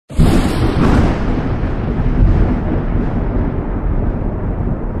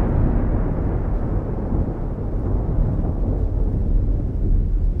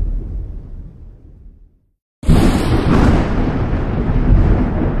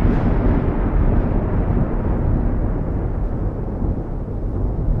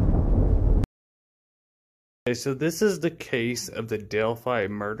Okay, so this is the case of the Delphi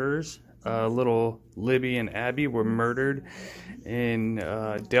murders. Little Libby and Abby were murdered in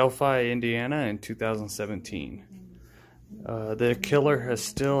Delphi, Indiana in 2017. The killer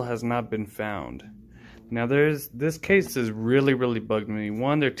still has not been found. Now this case has really bugged me.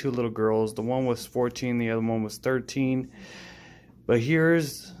 One, they're two little girls. The one was 14, the other one was 13. But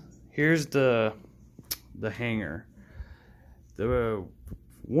here's the hanger. The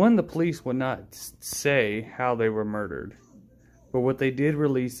police would not say how they were murdered. But what they did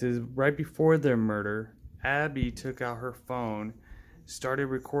release is right before their murder, Abby took out her phone, started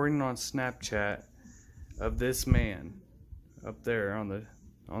recording on Snapchat of this man up there on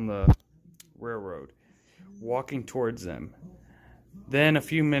the railroad walking towards them. Then a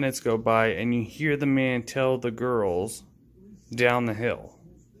few minutes go by and you hear the man tell the girls down the hill.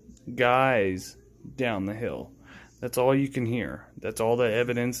 Guys down the hill. That's all you can hear. That's all the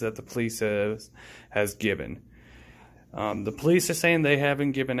evidence that the police has given. The police are saying they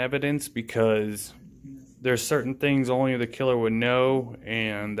haven't given evidence because there's certain things only the killer would know,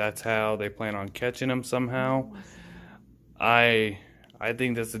 and that's how they plan on catching him somehow. I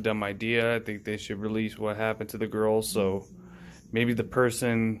think that's a dumb idea. I think they should release what happened to the girls, so maybe the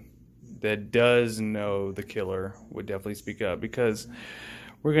person that does know the killer would definitely speak up, because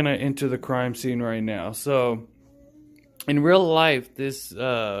we're going to enter the crime scene right now. So in real life, this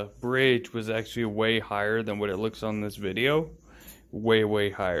bridge was actually way higher than what it looks on this video. Way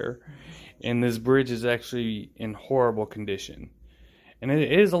higher. And this bridge is actually in horrible condition. And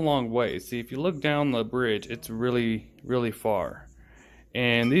it is a long way. See, if you look down the bridge, it's really far.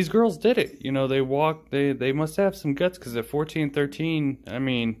 And these girls did it. You know, they walked. They must have some guts, because at 14, 13, I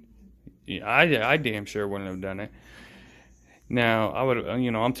mean, I damn sure wouldn't have done it. Now, I would,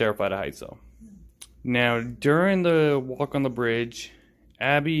 I'm terrified of heights, though. Now, during the walk on the bridge,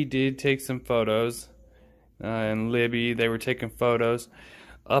 Abby did take some photos, and Libby, they were taking photos.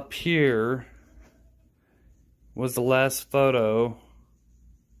 Up here was the last photo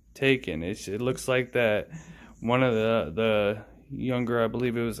taken. It looks like that one of the younger, I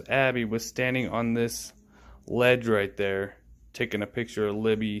believe it was Abby, was standing on this ledge right there, taking a picture of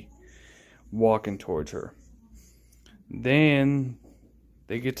Libby walking towards her. Then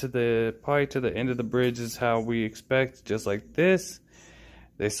they get probably to the end of the bridge, is how we expect, just like this.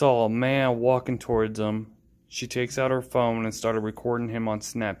 They saw a man walking towards them. She takes out her phone and started recording him on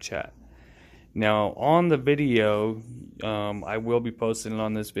Snapchat. Now, on the video, I will be posting it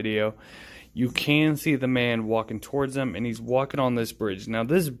on this video, you can see the man walking towards them, and he's walking on this bridge. Now,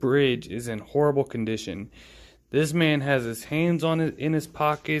 this bridge is in horrible condition. This man has his hands in his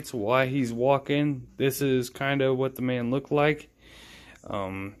pockets while he's walking. This is kind of what the man looked like.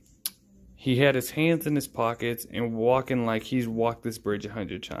 He had his hands in his pockets and walking like he's walked this bridge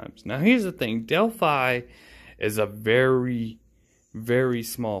 100 times. Now, here's the thing. Delphi is a very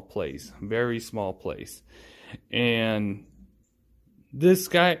small place. Very small place. And this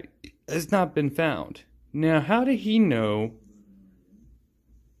guy has not been found. Now, how did he know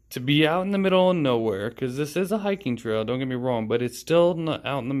to be out in the middle of nowhere? Because this is a hiking trail, don't get me wrong, but it's still not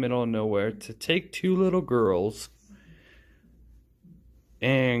out in the middle of nowhere, to take two little girls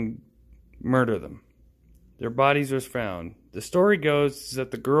and murder them. Their bodies was found. The story goes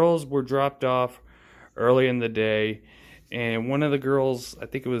that the girls were dropped off early in the day, and one of the girls, I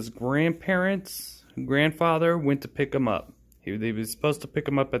think it was grandfather, went to pick them up. He was supposed to pick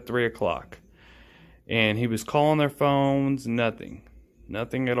them up at 3 o'clock, and he was calling their phones. Nothing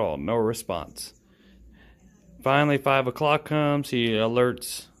at all, no response. Finally 5 o'clock comes. He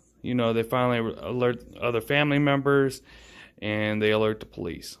alerts, they finally alert other family members, and they alert the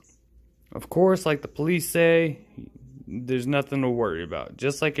police. Of course, like the police say, there's nothing to worry about.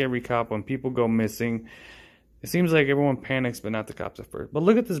 Just like every cop, when people go missing, it seems like everyone panics, but not the cops at first. But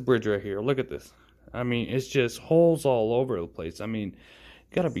look at this bridge right here. Look at this. I mean, it's just holes all over the place. I mean,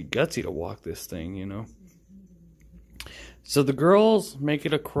 you gotta be gutsy to walk this thing, So the girls make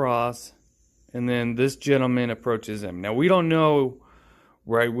it across, and then this gentleman approaches them. Now, we don't know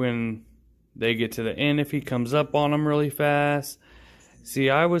right when they get to the end if he comes up on them really fast. See,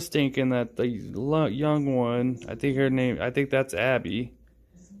 I was thinking that the young one, I think that's Abby.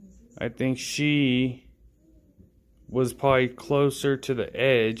 I think she was probably closer to the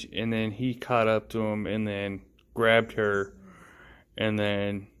edge, and then he caught up to him and then grabbed her and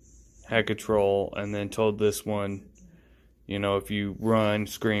then had control, and then told this one, if you run,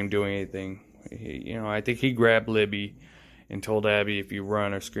 scream, do anything. I think he grabbed Libby and told Abby, if you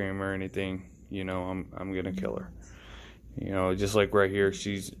run or scream or anything, I'm gonna kill her. Just like right here,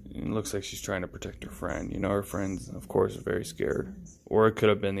 it looks like she's trying to protect her friend. Her friends, of course, are very scared. Or it could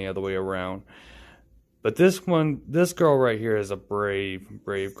have been the other way around. But this girl right here is a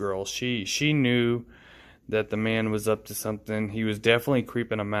brave girl. She knew that the man was up to something. He was definitely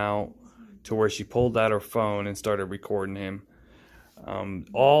creeping him out, to where she pulled out her phone and started recording him.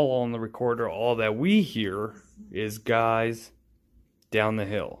 All on the recorder, all that we hear is guys down the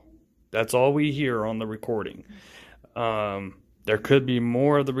hill. That's all we hear on the recording. There could be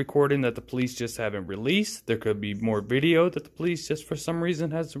more of the recording that the police just haven't released. There could be more video that the police just for some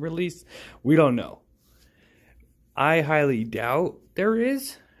reason has released. We don't know. I highly doubt there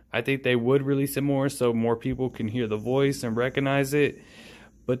is. I think they would release it more so more people can hear the voice and recognize it.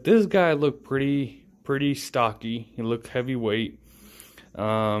 But this guy looked pretty stocky. He looked heavyweight.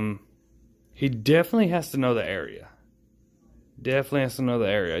 He definitely has to know the area.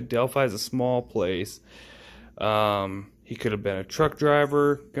 Delphi is a small place. He could have been a truck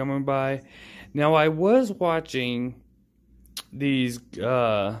driver coming by. Now, I was watching these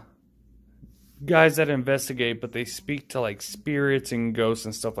guys that investigate, but they speak to like spirits and ghosts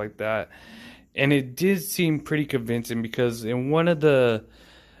and stuff like that. And it did seem pretty convincing, because in one of the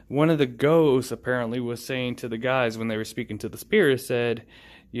ghosts apparently was saying to the guys when they were speaking to the spirit, said,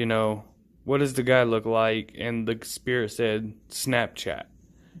 you know, what does the guy look like? And the spirit said, Snapchat.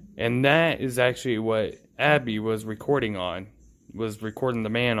 And that is actually what Abby was recording the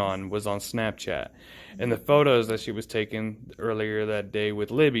man on, was on Snapchat. And the photos that she was taking earlier that day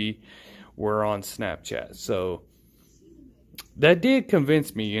with Libby were on Snapchat. So that did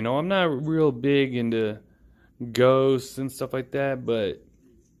convince me. You know, I'm not real big into ghosts and stuff like that, but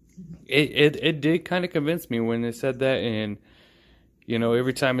it did kind of convince me when they said that. And you know,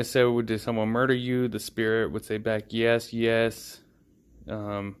 every time it said, did someone murder you, the spirit would say back, yes, yes.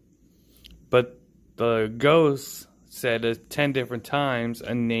 But the ghost said 10 different times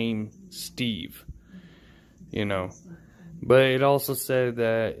a name, Steve. You know, but it also said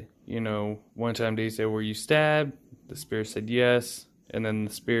that, you know, one time they said, were you stabbed? The spirit said yes. And then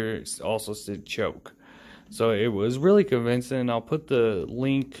the spirit also said choke. So it was really convincing. I'll put the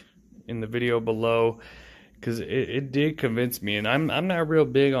link in the video below, because it did convince me. And I'm not real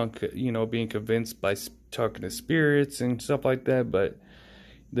big on, you know, being convinced by talking to spirits and stuff like that. But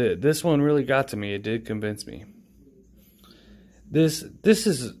this one really got to me. It did convince me. This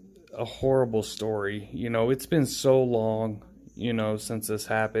is a horrible story. You know, it's been so long, you know, since this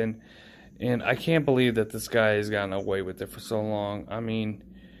happened. And I can't believe that this guy has gotten away with it for so long. I mean,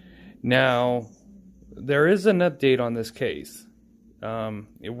 now there is an update on this case.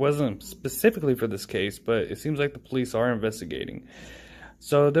 It wasn't specifically for this case, but it seems like the police are investigating.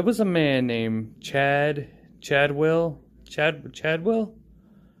 So there was a man named Chadwell. Babe,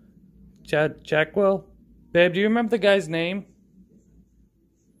 do you remember the guy's name?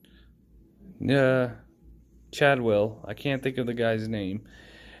 Chadwell. I can't think of the guy's name.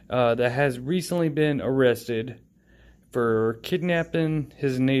 That has recently been arrested for kidnapping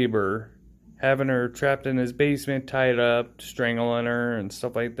his neighbor, having her trapped in his basement, tied up, strangling her, and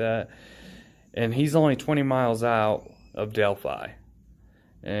stuff like that. And he's only 20 miles out of Delphi.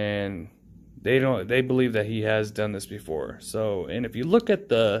 And they believe that he has done this before. So, and if you look at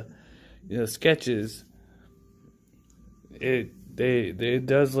the sketches, it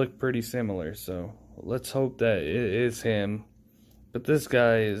does look pretty similar. So let's hope that it is him. But this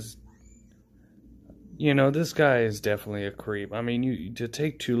guy is, this guy is definitely a creep. I mean, you to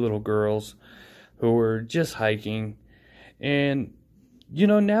take two little girls who were just hiking, and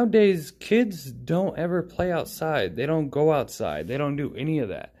nowadays kids don't ever play outside. They don't go outside. They don't do any of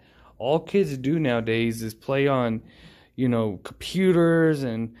that. All kids do nowadays is play on, computers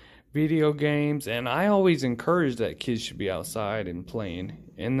and video games. And I always encourage that kids should be outside and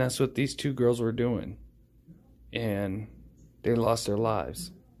playing. And that's what these two girls were doing. And they lost their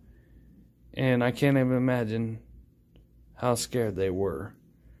lives. And I can't even imagine how scared they were.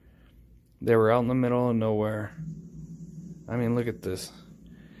 They were out in the middle of nowhere. I mean, look at this.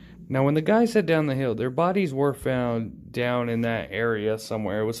 Now, when the guy said down the hill, their bodies were found down in that area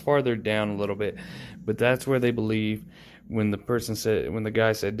somewhere. It was farther down a little bit, but that's where they believe when the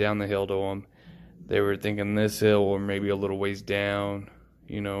guy said down the hill to them, they were thinking this hill or maybe a little ways down,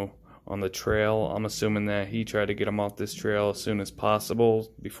 on the trail. I'm assuming that he tried to get them off this trail as soon as possible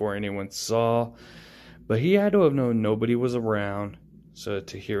before anyone saw. But he had to have known nobody was around so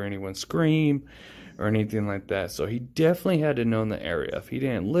to hear anyone scream or anything like that. So he definitely had to know in the area. If he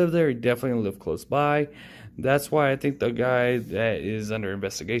didn't live there, he definitely lived close by. That's why I think the guy that is under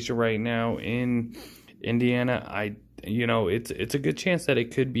investigation right now in Indiana, it's a good chance that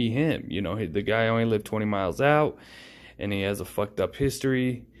it could be him. The guy only lived 20 miles out, and he has a fucked up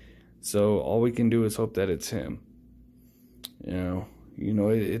history. So all we can do is hope that it's him.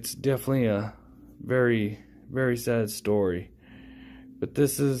 It's definitely a very, very sad story. But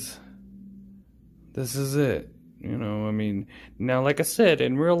this is it. You know, I mean, now, like I said,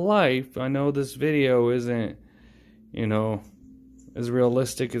 in real life, I know this video isn't, you know, as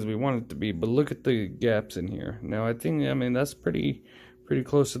realistic as we want it to be, but look at the gaps in here. Now, I mean, that's pretty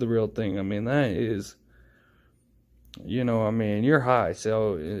close to the real thing. I mean, that is, you know, I mean, you're high,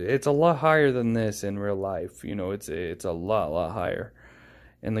 so it's a lot higher than this in real life. You know, it's a lot higher.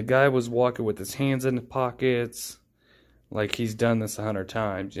 And the guy was walking with his hands in the pockets, like he's done this 100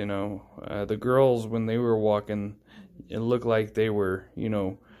 times, you know. The girls, when they were walking, it looked like they were, you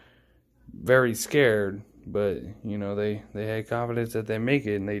know, very scared. But, you know, they had confidence that they make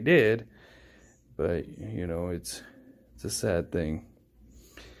it, and they did. But, you know, it's a sad thing.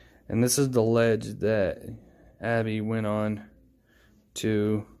 And this is the ledge that Abby went on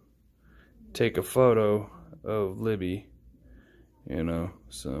to take a photo of Libby, you know.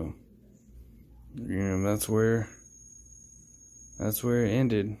 So, you know, that's where it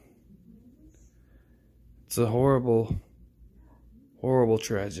ended. It's a horrible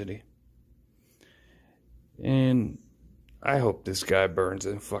tragedy. And I hope this guy burns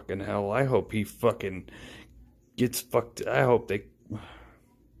in fucking hell. I hope he fucking gets fucked. I hope they...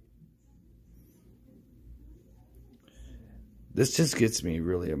 This just gets me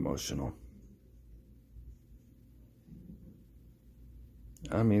really emotional.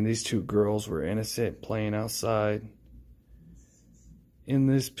 I mean, these two girls were innocent, playing outside. In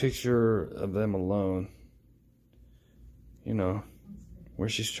this picture of them alone, you know, where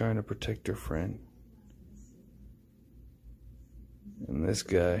she's trying to protect her friend. And this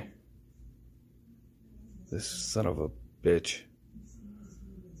guy, this son of a bitch,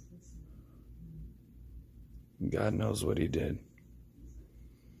 God knows what he did.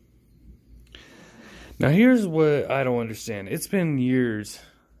 Now here's what I don't understand. It's been years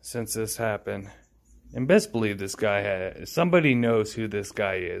since this happened. And best believe this guy somebody knows who this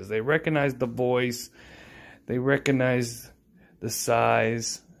guy is. They recognize the voice. They recognize the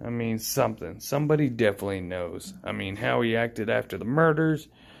size. I mean, something. Somebody definitely knows. I mean, how he acted after the murders.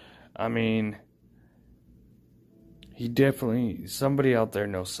 I mean, somebody out there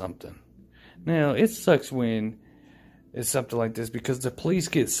knows something. Now, it sucks when it's something like this because the police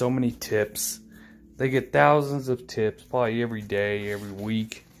get so many tips. They get thousands of tips, probably every day, every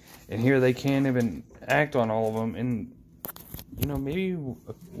week. And here they can't even act on all of them. And, you know, maybe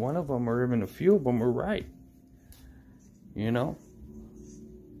one of them or even a few of them were right. You know?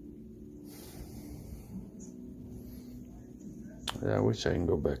 I wish I can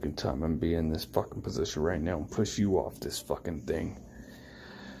go back in time and be in this fucking position right now and push you off this fucking thing.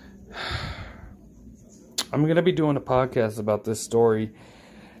 I'm going to be doing a podcast about this story.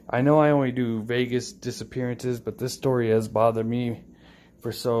 I know I only do Vegas disappearances, but this story has bothered me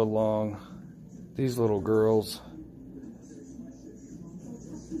for so long. These little girls,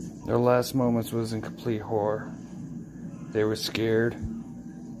 their last moments was in complete horror. They were scared.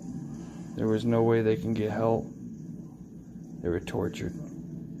 There was no way they can get help. They were tortured.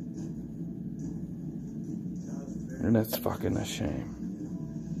 And that's fucking a shame.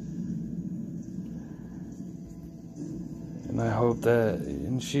 And I hope that,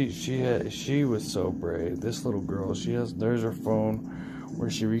 and she was so brave. This little girl, there's her phone where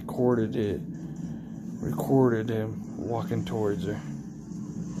she recorded him walking towards her.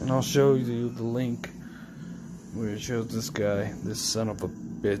 And I'll show you the link where it shows this guy, this son of a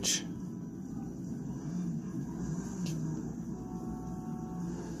bitch.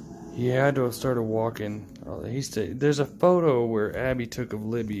 He had to have started walking. There's a photo where Abby took of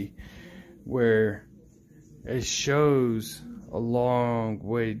Libby where it shows a long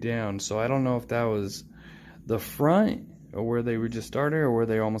way down. So I don't know if that was the front or where they were just starting or were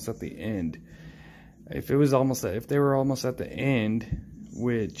they almost at the end. If they were almost at the end,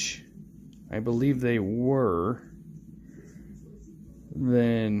 which I believe they were,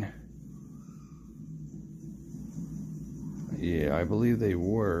 then yeah, I believe they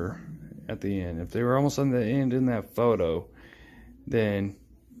were at the end. If they were almost on the end in that photo, then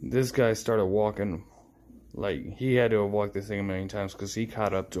this guy started walking. Like, he had to have walked this thing a million times because he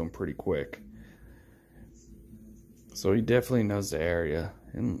caught up to him pretty quick. So he definitely knows the area.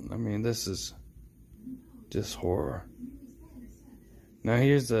 And, I mean, this is just horror. Now,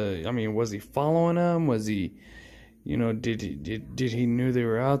 was he following them? Was he, you know, did he knew they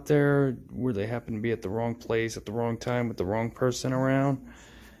were out there? Were they happen to be at the wrong place at the wrong time with the wrong person around?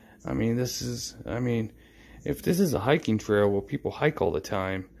 I mean, if this is a hiking trail where people hike all the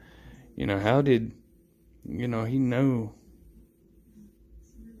time, you know, how did... You know, he knew.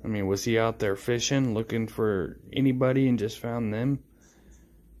 I mean, was he out there fishing, looking for anybody and just found them?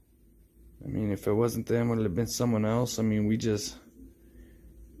 I mean, if it wasn't them, would it have been someone else? I mean, we just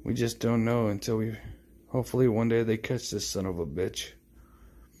don't know until hopefully one day they catch this son of a bitch.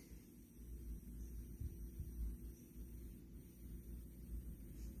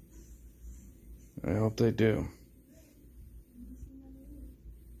 I hope they do.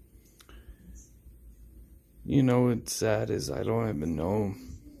 You know what's sad is I don't even know.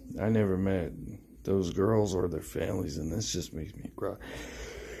 I never met those girls or their families, and this just makes me cry.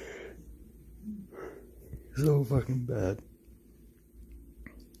 So fucking bad.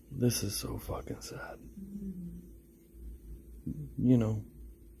 This is so fucking sad. You know,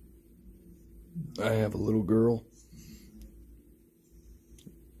 I have a little girl.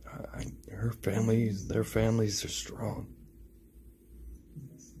 Their families are strong.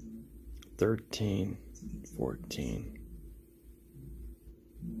 13, 14.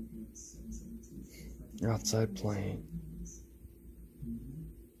 Outside playing.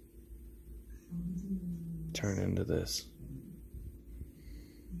 Turn into this.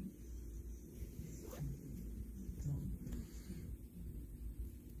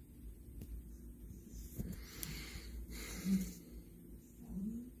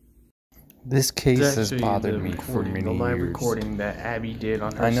 This case has bothered me for many the live years. recording that Abby did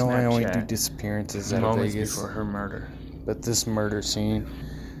on her I know Snapchat I only do disappearances out of moments Vegas, before her murder. but this murder scene,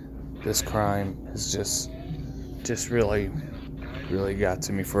 this crime, has just really got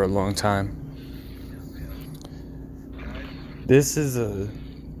to me for a long time. This is a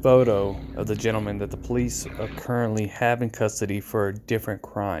photo of the gentleman that the police currently have in custody for a different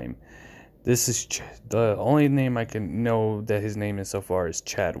crime. This is the only name I can know that his name is so far is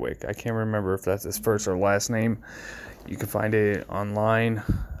Chadwick. I can't remember if that's his first or last name. You can find it online.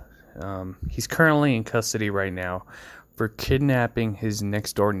 He's currently in custody right now for kidnapping his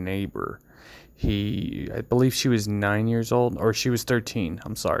next door neighbor. I believe she was 9 years old, or she was 13.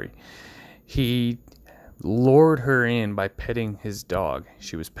 I'm sorry. He lured her in by petting his dog.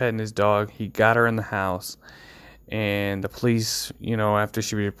 She was petting his dog. He got her in the house. And the police, after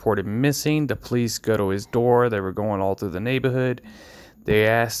she was reported missing, the police go to his door. They were going all through the neighborhood. They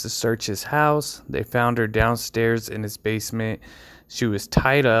asked to search his house. They found her downstairs in his basement. She was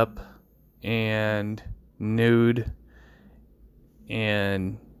tied up and nude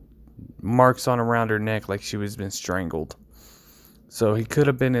and marks on around her neck like she was been strangled. So he could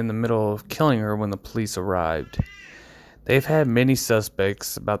have been in the middle of killing her when the police arrived. They've had many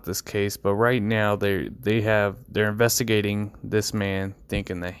suspects about this case, but right now they're investigating this man,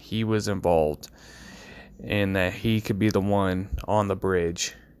 thinking that he was involved and that he could be the one on the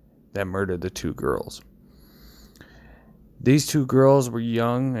bridge that murdered the two girls. These two girls were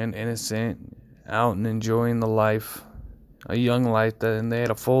young and innocent, out and enjoying the life, a young life, and they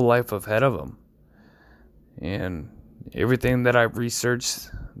had a full life ahead of them. And everything that I've researched,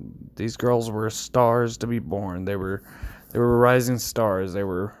 these girls were stars to be born. They were rising stars. They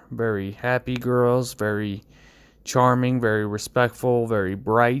were very happy girls, very charming, very respectful, very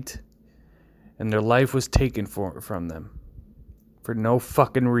bright. And their life was taken from them for no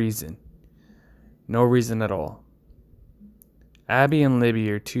fucking reason. No reason at all. Abby and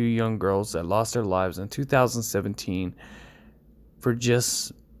Libby are two young girls that lost their lives in 2017 for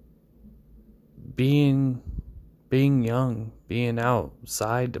just being young, being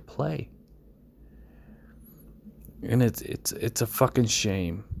outside to play. And it's a fucking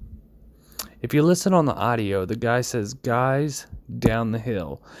shame. If you listen on the audio, the guy says, "Guys, down the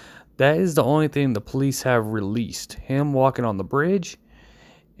hill." That is the only thing the police have released. Him walking on the bridge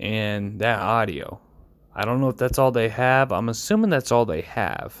and that audio. I don't know if that's all they have. I'm assuming that's all they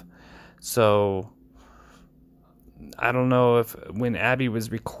have. So I don't know if when Abby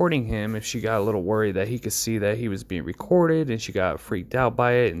was recording him, if she got a little worried that he could see that he was being recorded and she got freaked out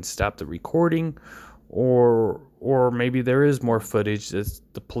by it and stopped the recording, or maybe there is more footage that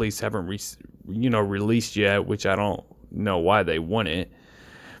the police haven't released yet, which I don't know why they want it.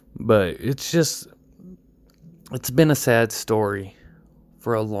 But it's been a sad story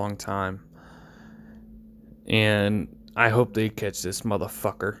for a long time. And I hope they catch this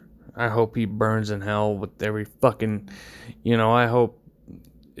motherfucker. I hope he burns in hell with every fucking, I hope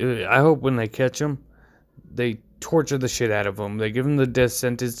when they catch him, they torture the shit out of him. They give him the death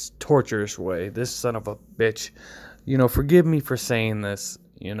sentence torturous way. This son of a bitch. Forgive me for saying this.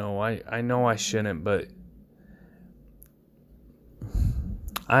 I know I shouldn't, but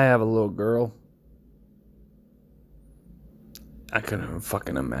I have a little girl. I couldn't even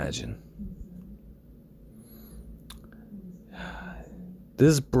fucking imagine.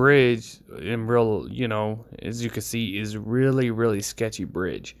 This bridge, in real, as you can see, is really, really sketchy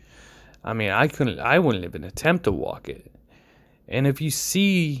bridge. I mean, I wouldn't even attempt to walk it. And if you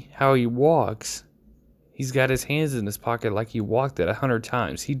see how he walks, he's got his hands in his pocket like he walked it 100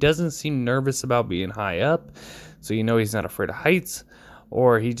 times. He doesn't seem nervous about being high up, so you know he's not afraid of heights,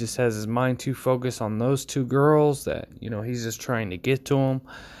 or he just has his mind too focused on those two girls that, you know, he's just trying to get to them.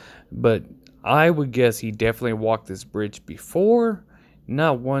 But I would guess he definitely walked this bridge before.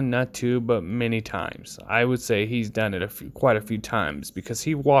 Not one, not two, but many times. I would say he's done it quite a few times because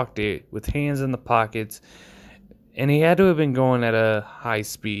he walked it with hands in the pockets, and he had to have been going at a high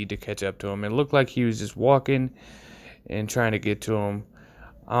speed to catch up to him. It looked like he was just walking and trying to get to him.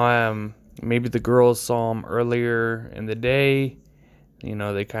 Maybe the girls saw him earlier in the day. You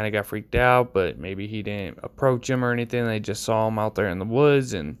know, they kind of got freaked out, but maybe he didn't approach him or anything. They just saw him out there in the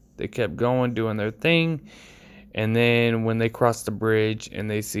woods, and they kept going, doing their thing. And then when they crossed the bridge and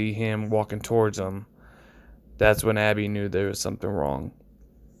they see him walking towards them, that's when Abby knew there was something wrong.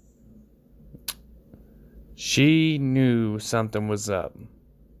 She knew something was up.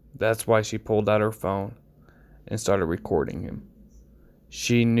 That's why she pulled out her phone and started recording him.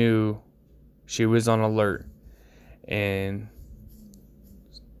 She knew she was on alert. And,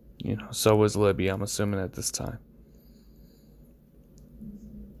 you know, so was Libby, I'm assuming, at this time.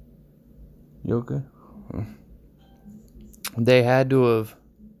 You okay? They had to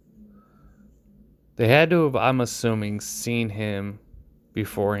have, I'm assuming, seen him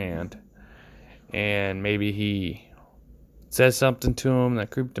beforehand. And maybe he said something to him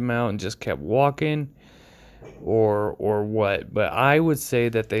that creeped him out and just kept walking. Or what. But I would say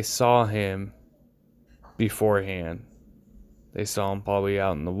that they saw him beforehand. They saw him probably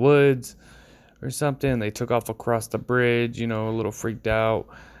out in the woods or something. They took off across the bridge, you know, a little freaked out.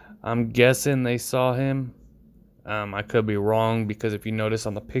 I'm guessing they saw him. I could be wrong, because if you notice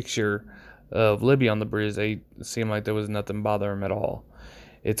on the picture of Libby on the bridge, they seemed like there was nothing bothering him at all.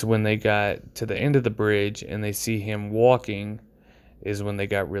 It's when they got to the end of the bridge and they see him walking is when they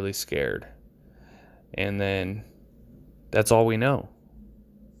got really scared. And then that's all we know.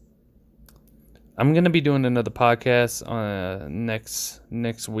 I'm going to be doing another podcast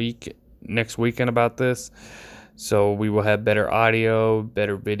next weekend about this. So we will have better audio,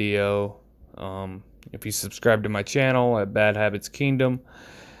 better video. If you subscribe to my channel at Bad Habits Kingdom,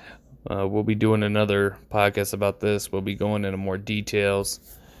 we'll be doing another podcast about this. We'll be going into more details,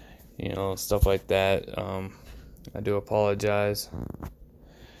 you know, stuff like that. I do apologize,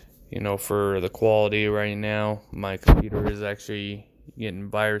 you know, for the quality right now. My computer is actually getting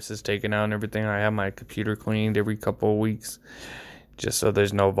viruses taken out and everything. I have my computer cleaned every couple of weeks just so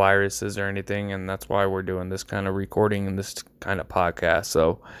there's no viruses or anything, and that's why we're doing this kind of recording and this kind of podcast.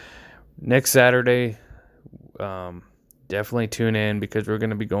 So next Saturday, definitely tune in, because we're going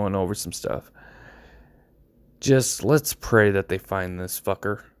to be going over some stuff. Just let's pray that they find this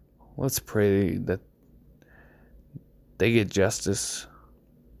fucker. Let's pray that they get justice.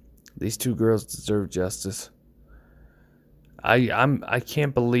 These two girls deserve justice. I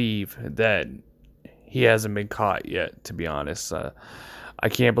can't believe that he hasn't been caught yet, to be honest. I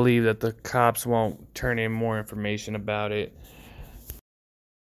can't believe that the cops won't turn in more information about it.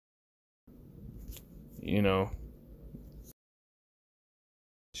 You know,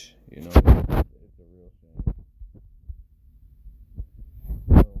 it's a real shame.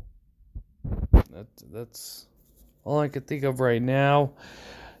 So, that's all I can think of right now.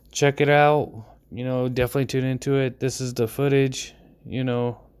 Check it out. You know, definitely tune into it. This is the footage, you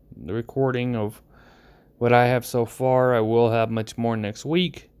know, the recording of what I have so far. I will have much more next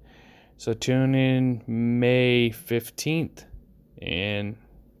week. So tune in May 15th and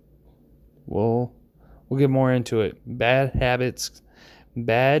we'll get more into it. Bad Habits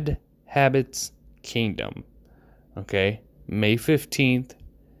Kingdom. Okay? May 15th,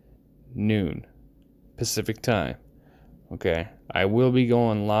 noon, Pacific time. Okay? I will be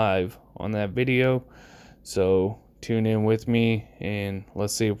going live on that video. So tune in with me and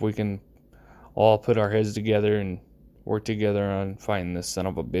let's see if we can all put our heads together and work together on fighting this son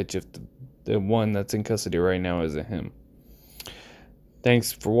of a bitch, if the one that's in custody right now isn't him.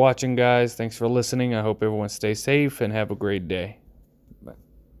 Thanks for watching, guys. Thanks for listening. I hope everyone stays safe and have a great day. Bye.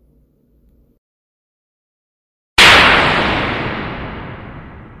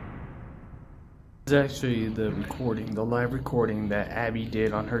 It's actually the live recording that Abby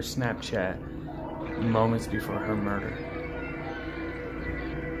did on her Snapchat moments before her murder.